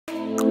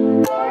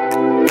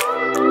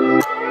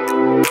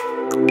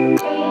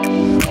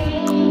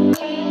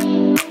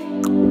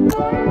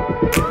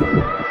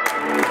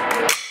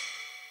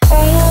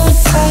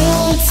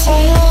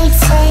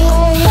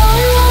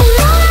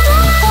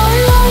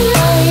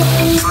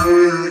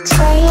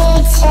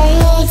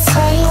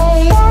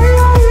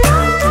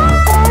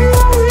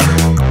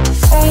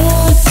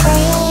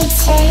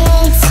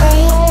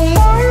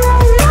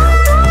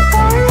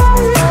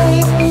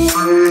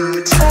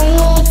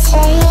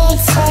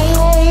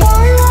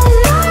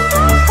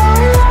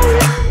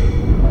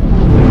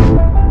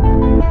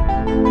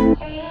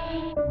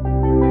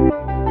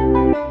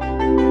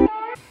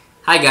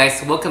Hi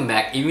guys, welcome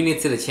back. If you're new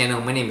to the channel,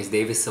 my name is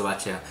David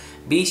Sriracha.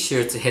 Be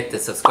sure to hit the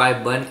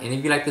subscribe button, and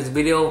if you like this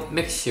video,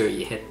 make sure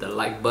you hit the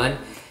like button.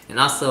 And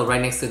also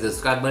right next to the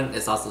subscribe button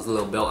is also this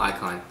little bell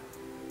icon.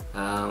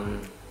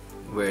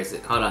 Where is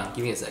it? Hold on,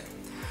 give me a sec.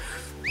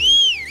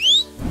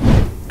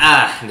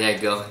 There you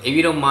go. If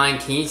you don't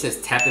mind, can you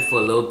just tap it for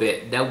a little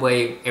bit? That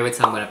way, every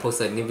time when I post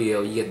a new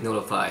video, you get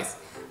notified.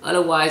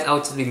 Otherwise, I'll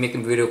just be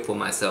making video for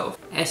myself.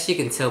 As you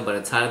can tell by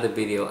the title of the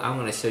video, I'm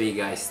going to show you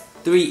guys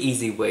 3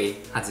 easy ways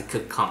how to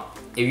cook conch.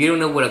 If you don't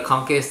know what a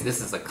conch is,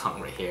 this is a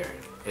conch right here.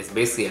 It's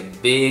basically a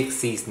big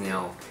sea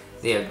snail.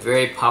 They are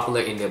very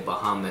popular in the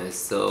Bahamas.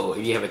 So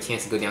if you have a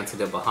chance to go down to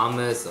the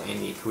Bahamas or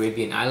any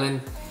Caribbean island,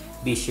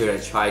 be sure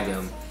to try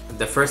them.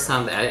 The first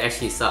time that I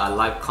actually saw a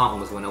live conch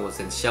was when I was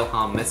in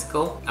Shellham,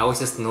 Mexico. I was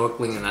just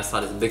snorkeling and I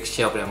saw this big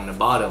shell down on the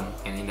bottom,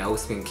 and I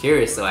was being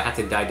curious, so I had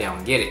to dive down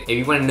and get it. If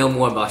you want to know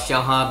more about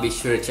Shellham, be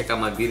sure to check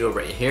out my video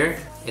right here.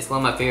 It's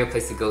one of my favorite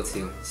places to go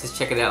to. Just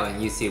check it out and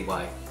you see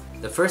why.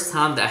 The first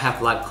time that I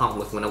have live conch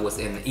was when I was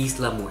in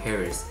Isla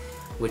Mujeres,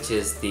 which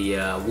is the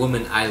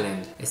woman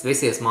island. It's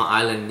basically a small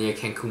island near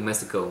Cancun,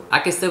 Mexico. I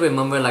can still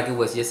remember like it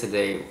was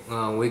yesterday.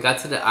 We got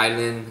to the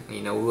island,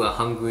 we were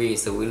hungry,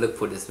 so we looked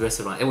for this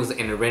restaurant. It was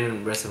in a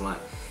random restaurant.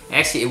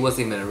 Actually, it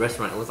wasn't even a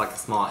restaurant, it was like a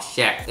small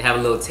shack. They have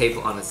a little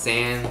table on the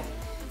sand,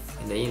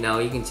 and then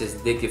you can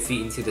just dig your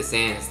feet into the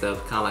sand and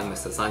stuff, kind of like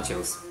Mr.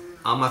 Sancho's.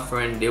 All my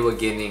friends, they were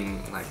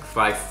getting like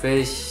fried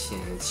fish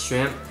and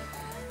shrimp,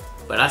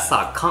 but I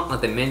saw conch on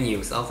the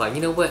menu, so I was like,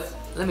 you know what?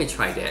 Let me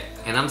try that.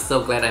 And I'm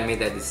so glad I made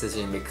that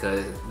decision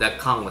because that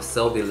conch was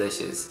so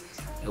delicious.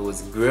 It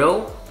was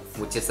grilled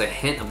with just a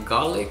hint of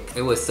garlic.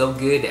 It was so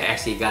good that I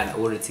actually got an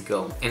order to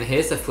go. And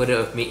here's a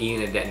photo of me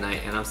eating it that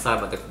night, and I'm sorry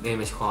about the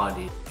image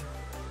quality.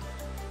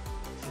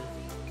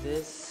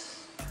 This.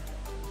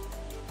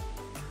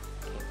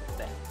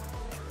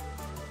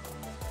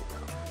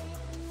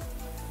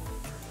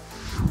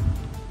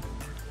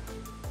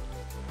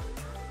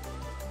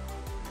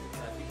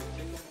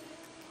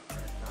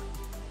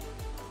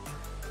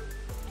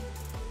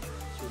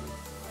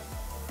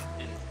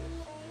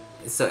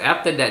 So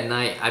after that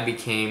night, I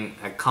became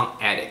a conch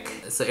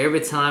addict. So every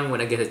time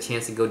when I get a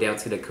chance to go down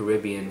to the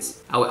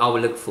Caribbeans, I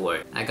would look for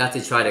it. I got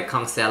to try the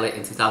conch salad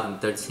in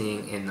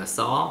 2013 in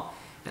Nassau.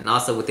 And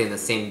also within the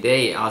same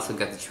day, I also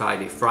got to try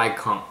the fried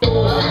conch.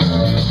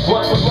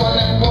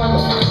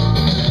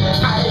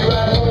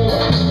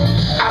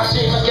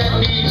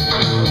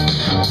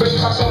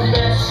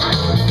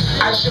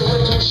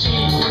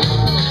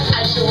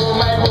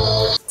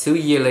 Two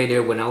years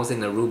later, when I was in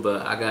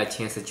Aruba, I got a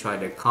chance to try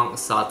the conch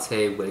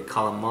sauté with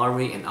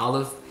calamari and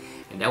olive,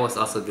 and that was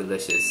also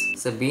delicious.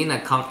 So being a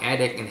conch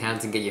addict and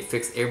having to get your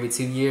fix every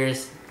 2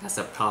 years, that's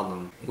a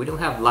problem. We don't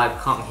have live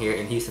conch here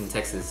in Houston,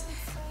 Texas.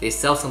 They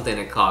sell something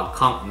they call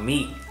conch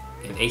meat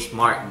in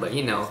Mart, but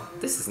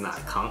this is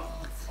not conch.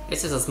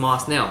 It's just a small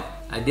snail.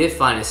 I did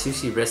find a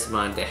sushi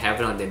restaurant that have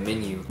it on their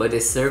menu, but they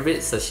serve it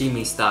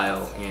sashimi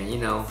style, and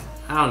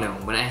I don't know,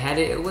 when I had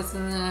it, it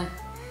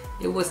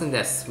wasn't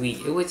that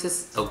sweet. It was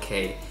just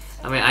okay.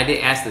 I mean, I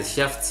did ask the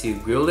chef to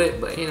grill it,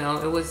 but it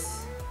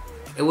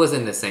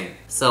wasn't the same.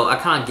 So I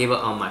kind of gave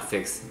up on my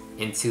fix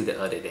into the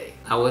other day.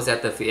 I was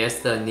at the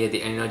Fiesta near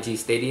the NRG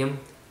Stadium,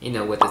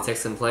 with the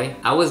Texan play.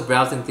 I was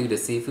browsing through the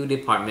seafood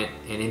department,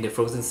 and in the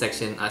frozen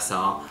section, I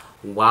saw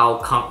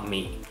wild conch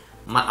meat.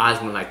 My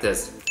eyes went like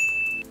this.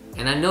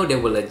 And I know they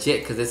were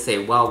legit because they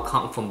say wild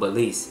conch from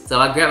Belize. So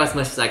I grabbed as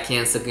much as I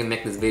can so I can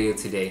make this video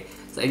today.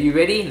 So are you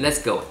ready? Let's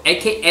go.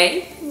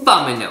 AKA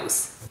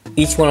Bahamas.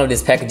 Each one of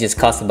these packages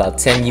costs about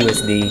 10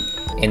 USD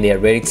and they are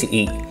ready to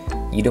eat.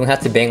 You don't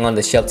have to bang on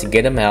the shelf to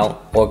get them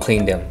out or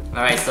clean them.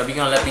 Alright, so we're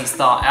gonna let these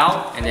thaw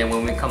out, and then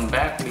when we come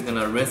back, we're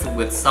gonna rinse it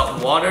with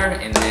salt water,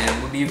 and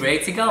then we'll be ready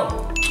to go.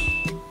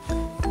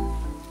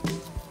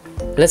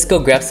 Let's go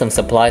grab some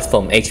supplies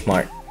from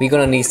Mart. We're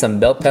gonna need some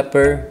bell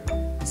pepper,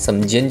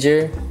 some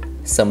ginger,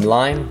 some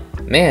lime.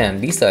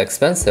 Man, these are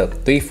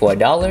expensive, 3 for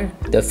 $1.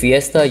 The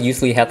Fiesta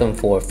usually have them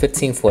for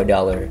 15 for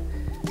 $1.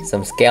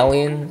 Some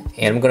scallion,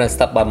 and I'm gonna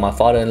stop by my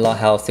father-in-law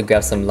house to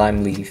grab some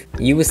lime leaf.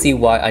 You will see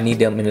why I need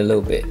them in a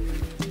little bit.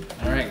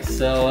 Alright,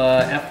 so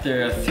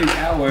after a few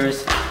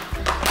hours,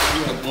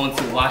 we're going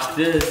to wash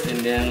this, and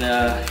then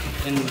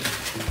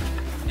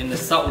in the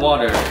salt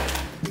water.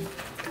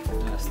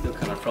 Still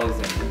kind of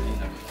frozen,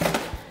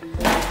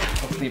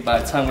 Hopefully by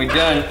the time we're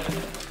done.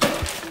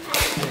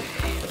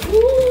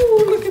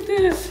 Ooh, look at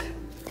this.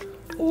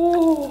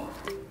 Ooh.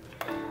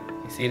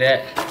 You see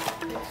that?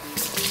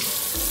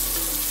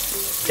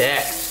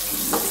 That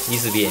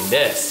used to be in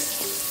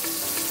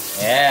this.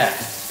 Yeah.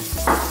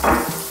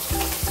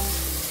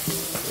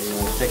 We're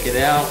gonna check it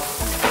out.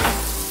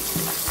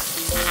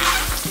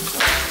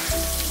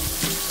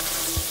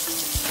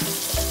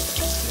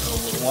 A little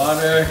bit of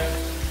water.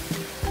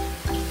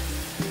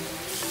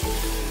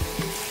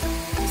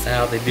 That's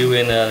how they do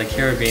in the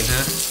Caribbean,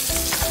 huh?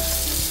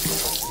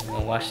 I'm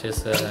gonna wash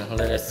this,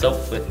 let it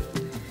soak with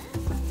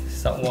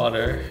salt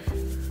water.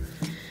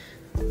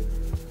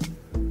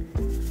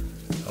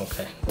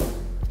 Okay.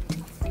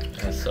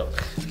 And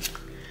soak.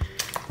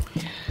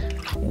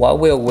 while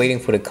we're waiting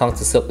for the conch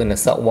to soak in the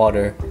salt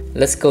water,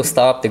 let's go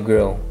start up the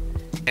grill.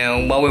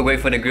 And while we wait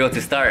for the grill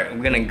to start,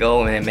 we're gonna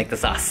go and make the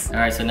sauce.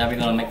 Alright, so now we're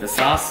gonna make the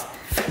sauce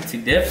to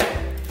dip.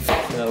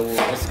 So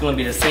it's gonna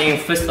be the same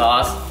fish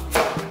sauce,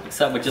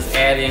 except we're just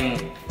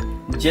adding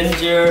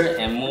ginger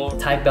and more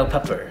Thai bell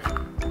pepper.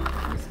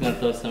 I'm just gonna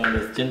throw some of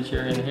this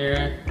ginger in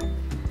here.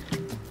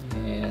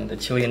 And the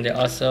chili in there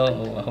also.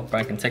 Oh, I hope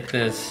I can take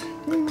this.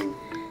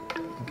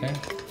 Okay.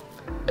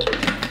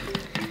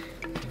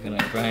 We're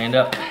gonna grind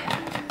up.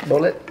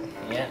 Roll it?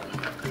 Yeah.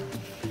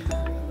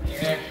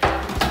 Here.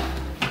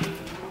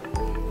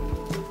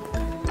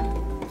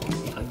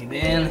 Plug it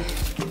in.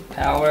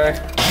 Power.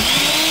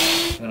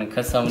 I'm gonna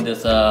cut some of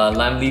this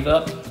lime leaf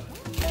up.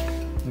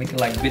 Make it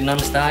like Vietnam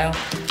style.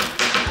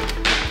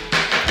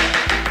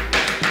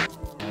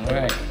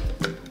 Alright.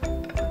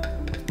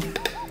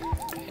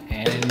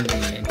 Add in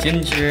the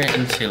ginger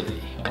and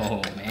chili.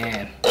 Oh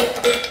man.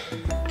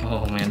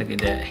 Oh man, look at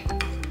that.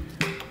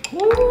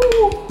 Woo!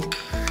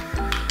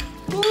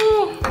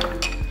 Woo!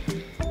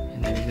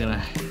 And then we're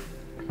gonna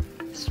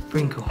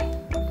sprinkle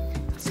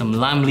some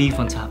lime leaf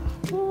on top.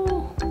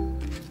 Woo!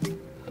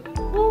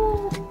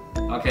 Woo!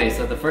 Okay,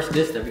 so the first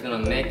dish that we're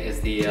gonna make is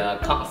the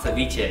conch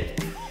ceviche.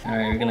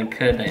 Alright, we're gonna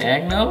cut the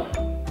egg now.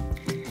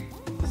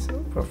 So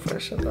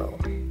professional.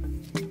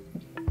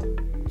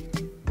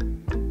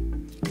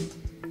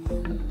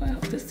 I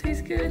hope this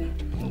tastes good.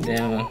 And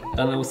then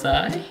other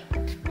side.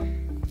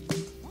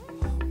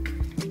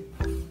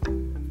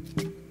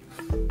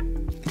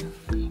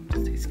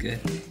 This tastes good.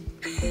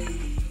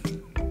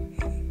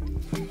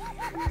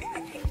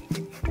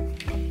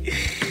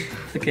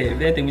 It's okay,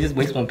 if anything, we just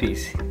waste one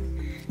piece.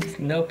 It's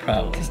no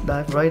problem. Just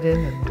dive right in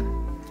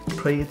and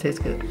pray it tastes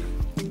good.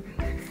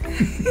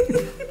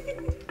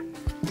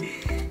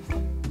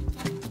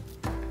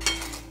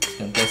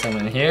 Gonna put some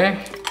in here.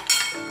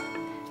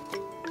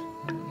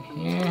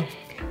 Here.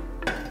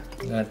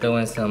 I'm gonna throw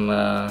in some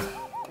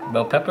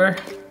bell pepper.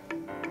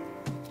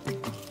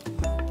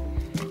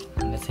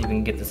 Let's see if we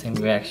can get the same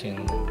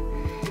reaction.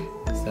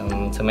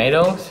 Some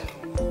tomatoes.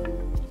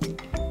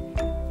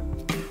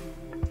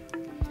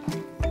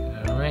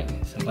 Alright,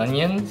 some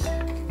onions.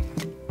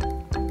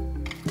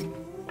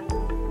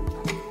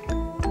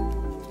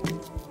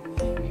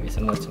 Maybe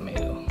some more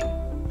tomato.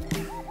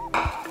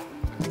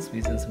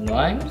 Squeeze in some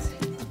limes.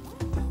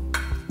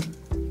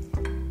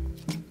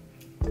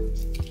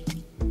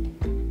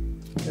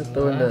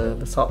 Throw in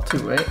the salt too,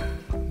 right?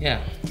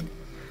 Yeah.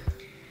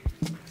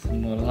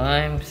 Some more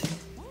limes.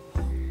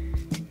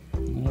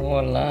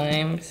 More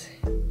limes.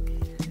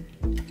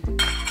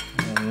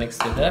 And mix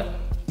it up.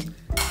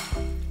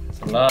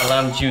 There's a lot of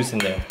lime juice in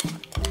there.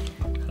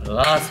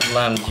 Lots of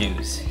lime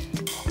juice.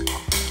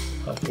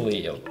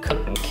 Hopefully it'll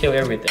cook and kill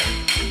everything.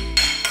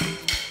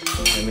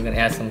 And we're gonna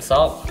add some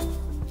salt.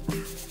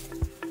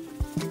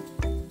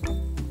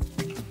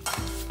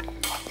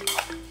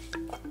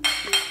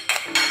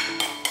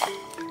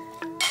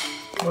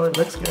 Oh, it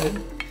looks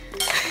good.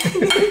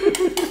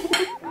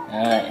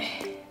 Alright.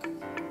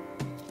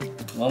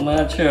 Moment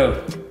or two.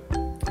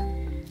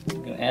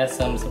 We're gonna add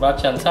some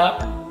sriracha on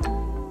top.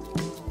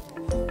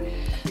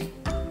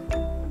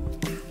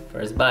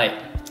 First bite.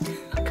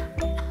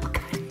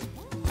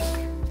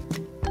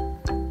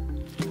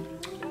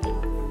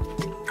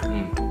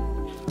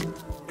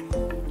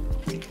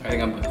 I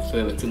think I'm putting a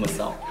little too much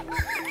salt.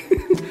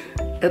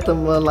 Add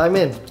some lime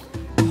in.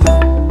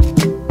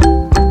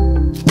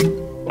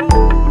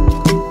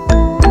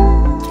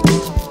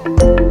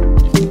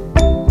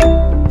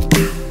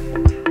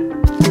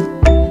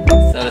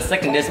 So the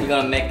second dish we're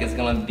gonna make is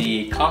gonna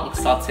be conch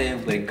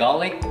sauteed with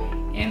garlic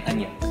and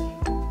onions.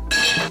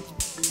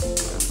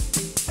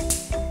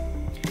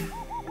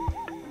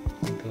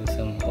 Throw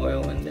some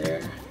oil in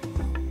there.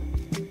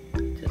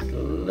 Just a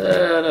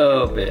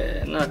little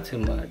bit, not too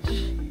much.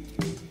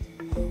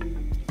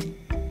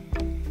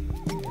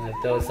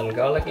 Throw some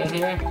garlic in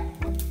here.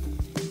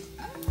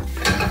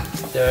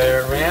 Stir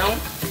it around.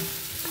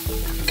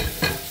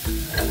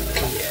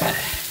 Yeah.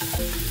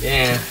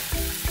 Then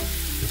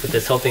you put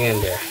this whole thing in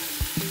there.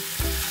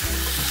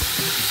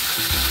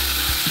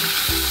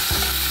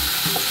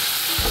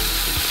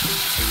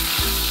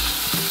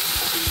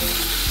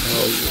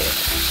 Oh yeah.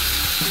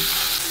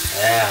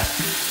 Yeah.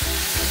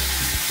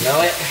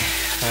 Smell it.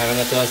 I'm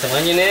gonna throw some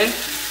onion in.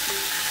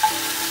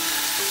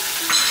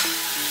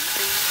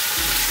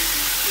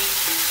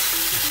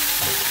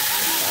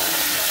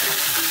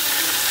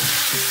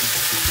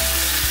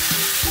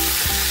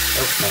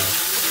 Okay.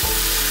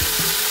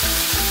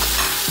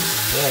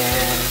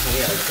 Then we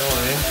are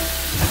going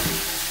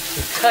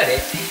to cut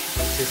it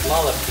into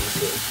smaller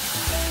pieces.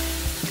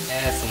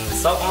 Add some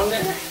salt on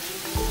there.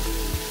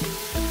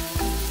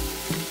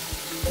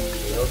 A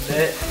little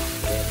bit.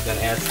 And then we're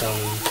gonna add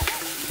some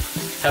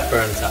pepper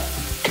on top.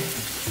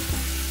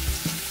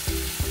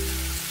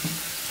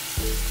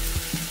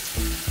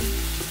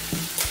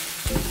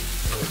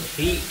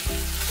 Heat.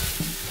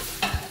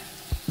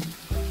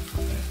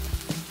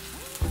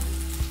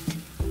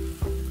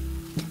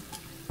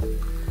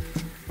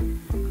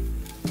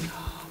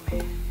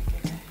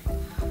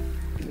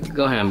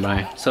 Go ahead,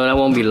 Brian. So I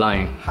won't be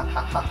lying.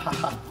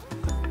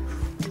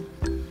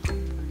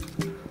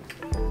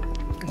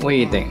 What do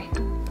you think?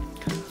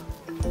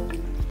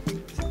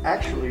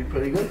 Actually,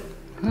 pretty good.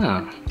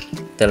 Huh.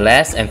 The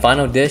last and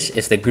final dish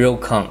is the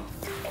grilled conch.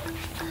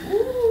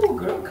 Ooh,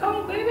 grilled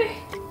conch, baby.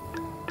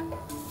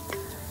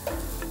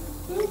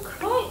 Grilled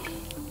conch.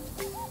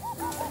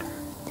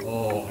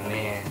 Oh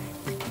man.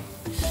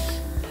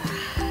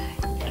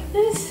 Got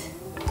this.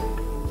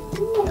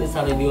 Ooh, this is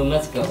how they do in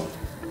Mexico.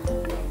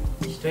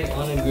 Straight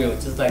on the grill,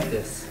 just like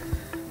this.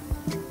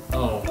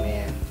 Oh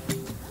man.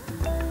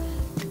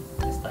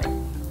 It's like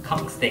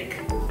conch steak.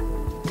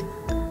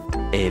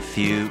 A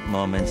few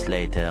moments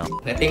later.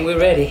 I think we're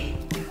ready.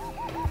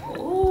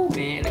 Oh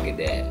man, look at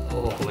that.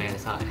 Oh man,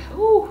 it's hot.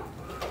 Ooh.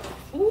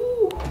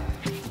 Ooh.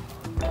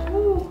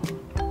 Ooh.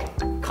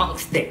 Conch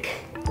stick.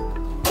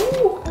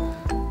 Ooh.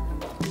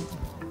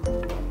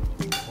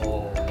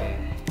 Oh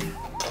man.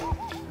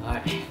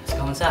 Alright, let's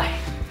go inside.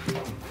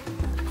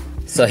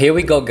 So here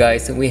we go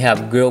guys. We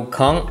have grilled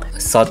conch,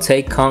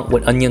 sauteed conch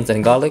with onions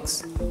and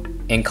garlics,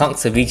 and conch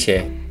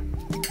ceviche.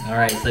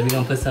 Alright, so we're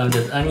gonna put some of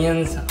those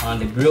onions on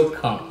the grilled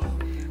conch.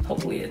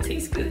 Hopefully it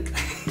tastes good.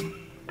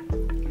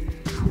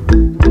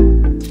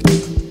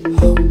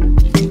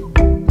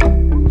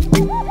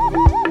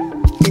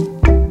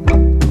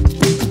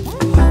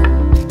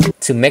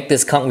 To make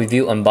this conch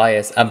review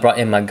unbiased, I brought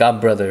in my god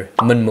brother,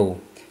 Munmu.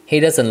 He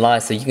doesn't lie,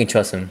 so you can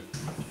trust him.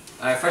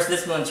 Alright, first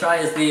this one try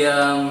is the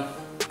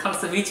conch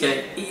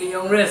ceviche. Eat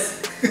your own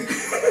risk.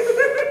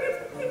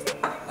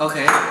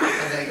 Okay.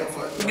 Okay, go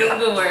for it.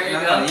 Go where you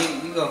go.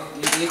 You go.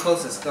 You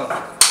closest. Go.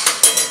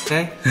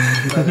 Okay.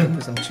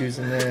 Put some cheese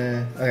in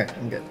there. Okay,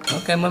 I'm good.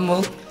 Okay,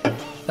 Munmu.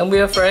 Don't be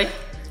afraid.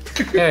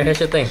 Here, here's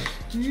your thing.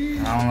 I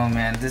don't know,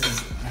 man. This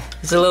is.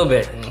 Just a little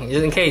bit,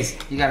 just in case.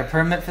 You got a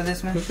permit for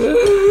this, man?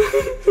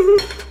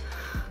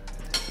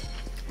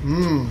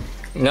 Mmm.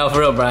 No, for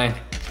real, Brian.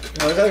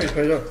 Oh, it's actually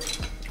pretty good.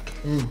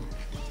 Mmm.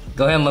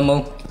 Go ahead,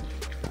 Munmu.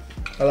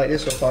 I like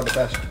this so far the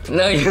best.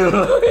 No, you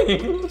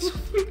lying.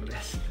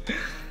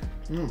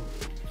 Mmm.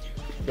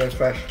 Very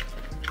fresh.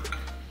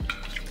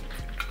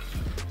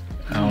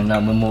 I don't know,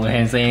 Munmu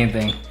can't say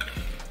anything.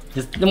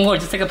 Just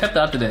take a pepper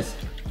after this.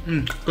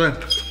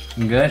 Good.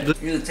 You good?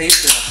 You can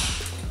taste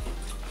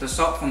the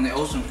salt from the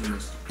ocean from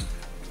this.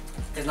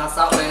 It's not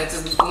salt, man.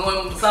 It's just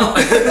normal salt.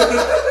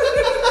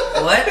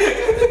 What?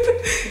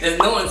 It's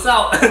normal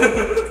salt.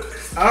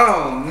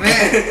 Oh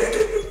man,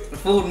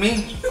 fooled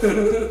me.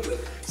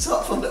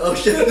 Salt from the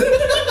ocean.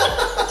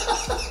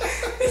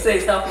 You say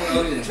salt from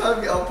the ocean. Try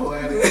to be all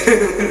poetic.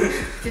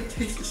 It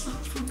tastes the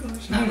salt from the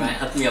ocean. Alright,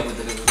 hook me up with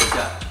the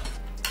shot.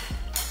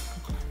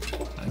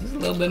 Just a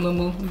little bit,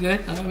 Munmu. We good?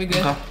 Alright, we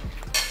good.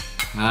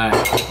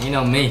 Alright, you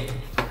know me.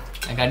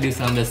 I gotta do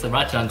some of this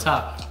sriracha on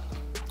top.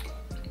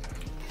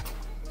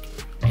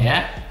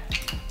 Yeah?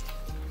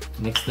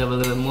 Mix it up a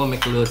little bit more,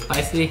 make it a little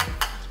spicy.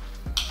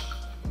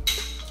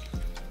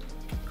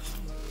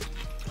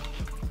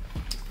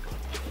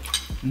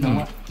 You know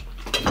what?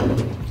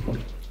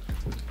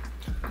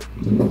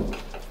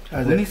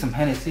 We need some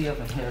Hennessy up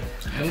in here.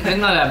 It's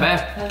not that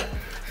bad.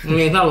 I mean,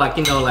 it's not like,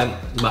 you know, like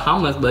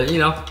Bahamas, but you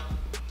know,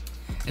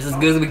 it's as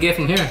good as we get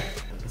from here.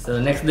 So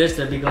the next dish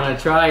that we're gonna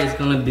try is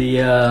gonna be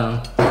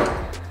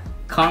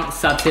conch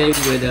sauté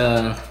with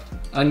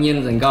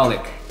onions and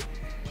garlic.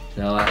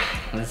 So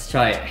let's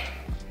try it.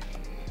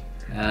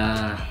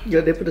 You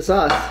gotta dip with the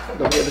sauce.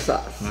 Don't get the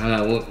sauce.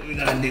 What we're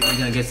gonna do, we're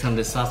gonna get some of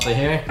this sauce right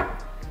here.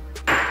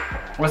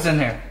 What's in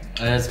here?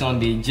 It's gonna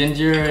be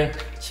ginger,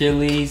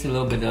 chilies, a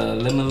little bit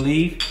of lemon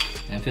leaf,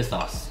 and fish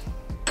sauce.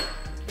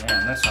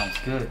 Damn, that sounds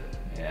good.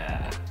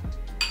 Yeah.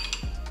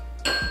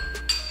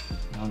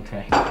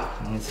 Okay,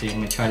 let's see, I'm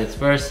gonna try this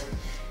first.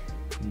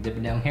 Dip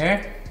it down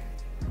here.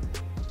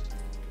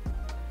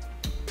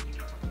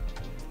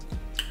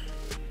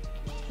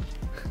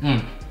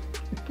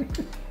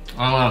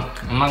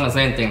 I'm not gonna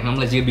say anything. I'm gonna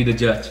let you be the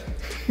judge.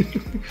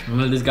 I'm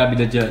gonna let this guy be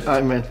the judge.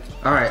 Alright, man.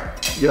 All right.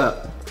 You're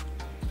up.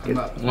 I'm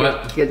up.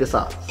 What? Get the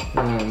sauce.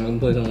 I'm gonna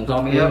put some on top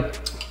of Me here. up.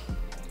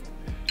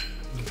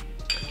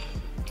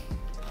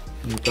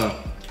 Okay,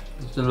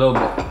 just a little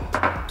bit.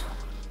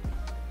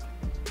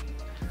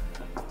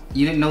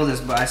 You didn't know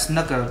this, but I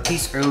snuck a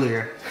piece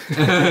earlier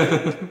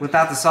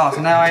without the sauce.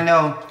 Now I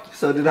know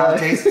So did how I. it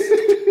tastes.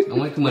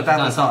 Don't make too much Without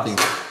on the sauce.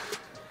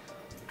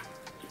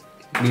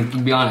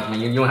 something. Be honest,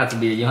 man. You don't have to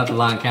be. You don't have to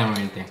lie on camera or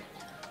anything.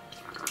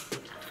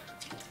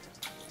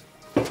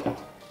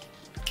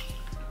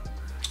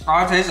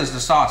 All it tastes is the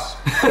sauce.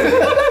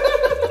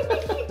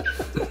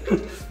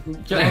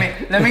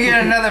 Let me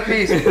get another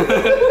piece.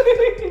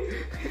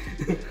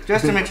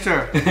 Just to make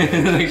sure.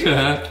 Make sure,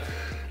 huh?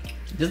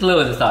 Just a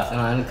little bit of sauce.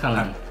 I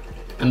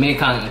mean,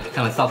 kind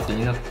of salty,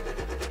 you know.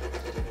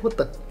 What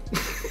the?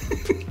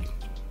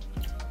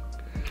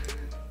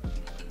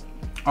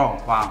 Oh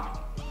wow.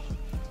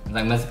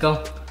 Like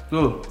Mexico.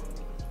 Ooh.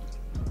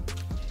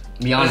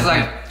 Be honest,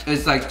 man.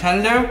 It's like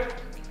tender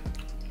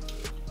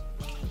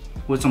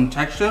with some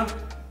texture.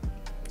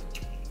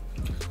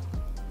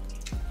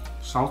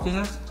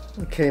 Saltiness.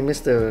 Okay,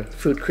 Mr.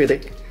 Food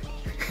Critic.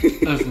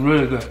 It's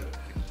really good.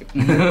 I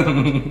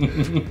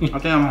think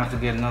I'm gonna have to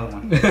get another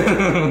one.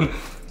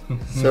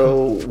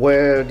 So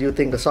where do you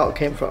think the salt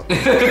came from?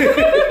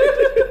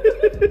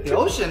 The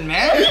ocean,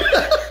 man.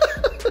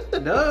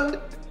 Duh.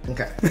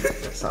 Okay,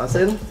 put sauce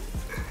in.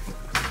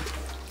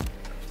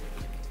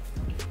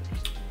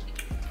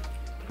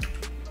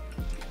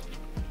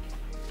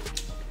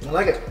 I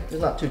like it.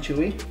 It's not too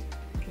chewy.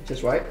 It's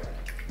just right.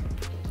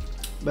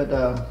 But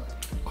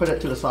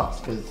credit to the sauce,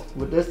 because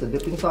with this, the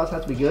dipping sauce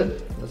has to be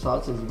good. The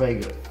sauce is very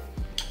good.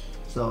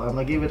 So I'm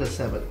gonna give it a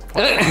 7.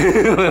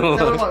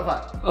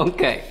 7.5.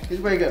 Okay.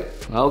 It's very good.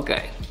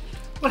 Okay.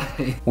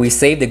 We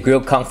saved the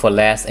grilled conch for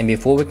last, and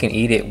before we can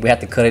eat it, we have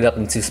to cut it up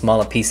into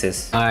smaller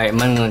pieces. Alright, I'm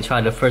gonna try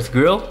the first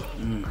grill.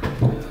 I'm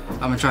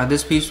gonna try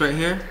this piece right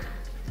here.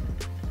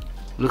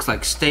 Looks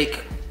like steak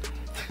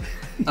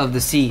of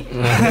the sea.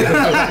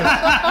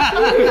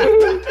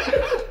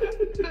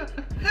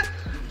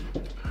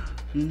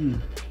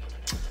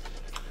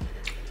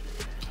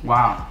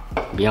 Wow.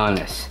 Be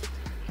honest.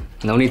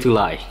 No need to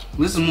lie.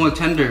 This is more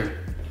tender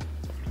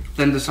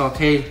than the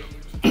saute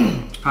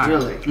pie.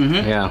 Really?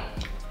 Yeah.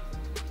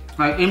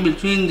 Like in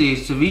between the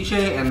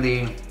ceviche and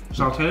the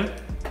saute,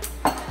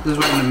 this is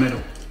right in the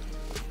middle.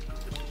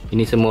 You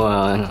need some more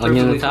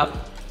onion on top?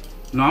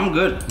 No, I'm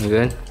good. You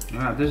good?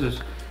 Yeah, this is.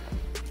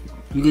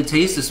 You can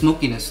taste the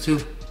smokiness too.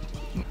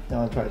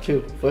 Now I'll try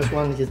 2. First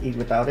one, just eat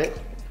without it,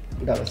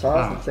 without the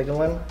sauce. Oh. The second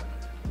one,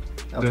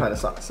 I'll Good. try the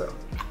sauce. So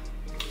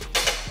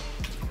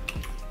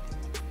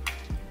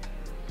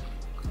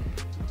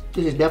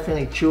this is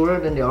definitely chewer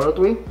than the other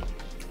 3.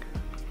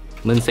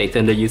 Mình say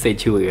tender, you say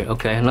chewy.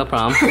 Okay, no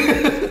problem.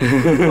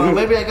 Well,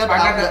 maybe I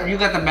got the. You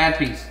got the bad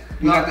piece.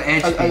 You got the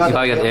edge I piece.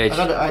 got You got the edge. I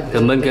got the edge.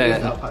 The moon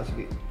edge guy- out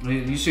possibly.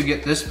 You should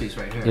get this piece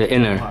right here. The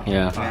inner,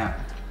 yeah. Yeah.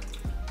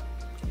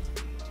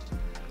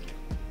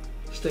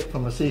 Stick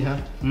from the sea, huh?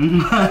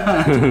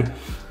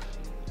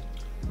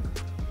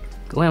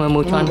 Go ahead,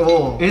 Mamuchan.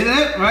 Oh. Isn't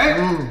it?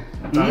 Right?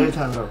 Very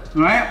tender.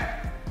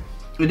 Right?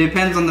 It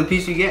depends on the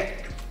piece you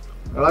get.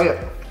 I like it.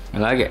 I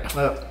like it. It's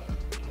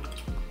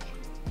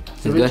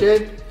good.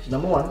 Ceviche is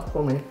number 1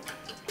 for me.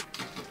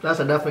 That's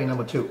definitely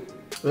number 2.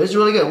 But it's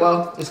really good.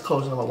 Well, it's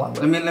close to number 1.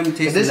 But Let me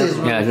taste this the is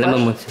other one. really Yeah,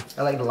 lemon fresh.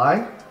 I like the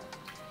lime.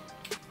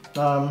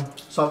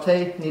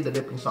 Saute need the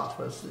dipping sauce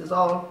first. It's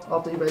all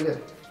 3 very good.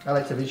 I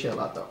like ceviche a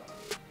lot though.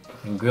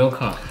 And grilled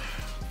conch.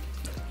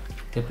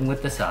 Dipping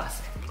with the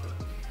sauce.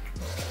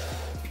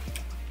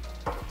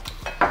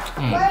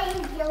 What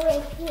is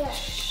doing here?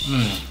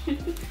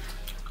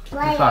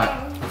 It's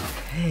fine.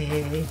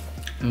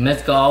 And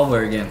let's go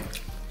over again.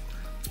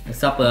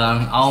 It's up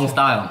our own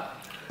style.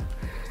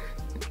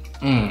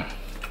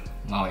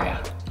 Oh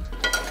yeah.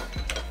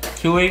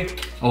 Chewy.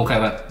 Okay,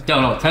 but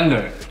no,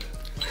 tender.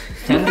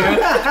 Tender.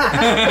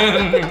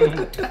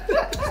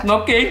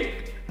 Smoky.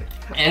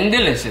 And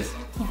delicious.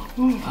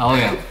 Oh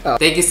yeah.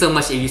 Thank you so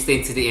much if you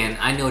stayed to the end.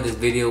 I know this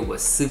video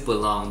was super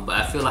long, but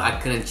I feel like I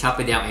couldn't chop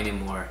it down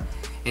anymore.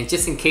 And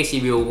just in case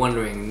you were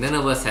wondering, none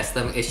of us has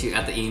stomach issue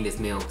after eating this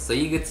meal, so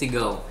you're good to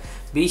go.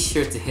 Be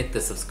sure to hit the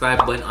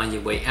subscribe button on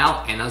your way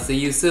out, and I'll see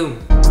you soon.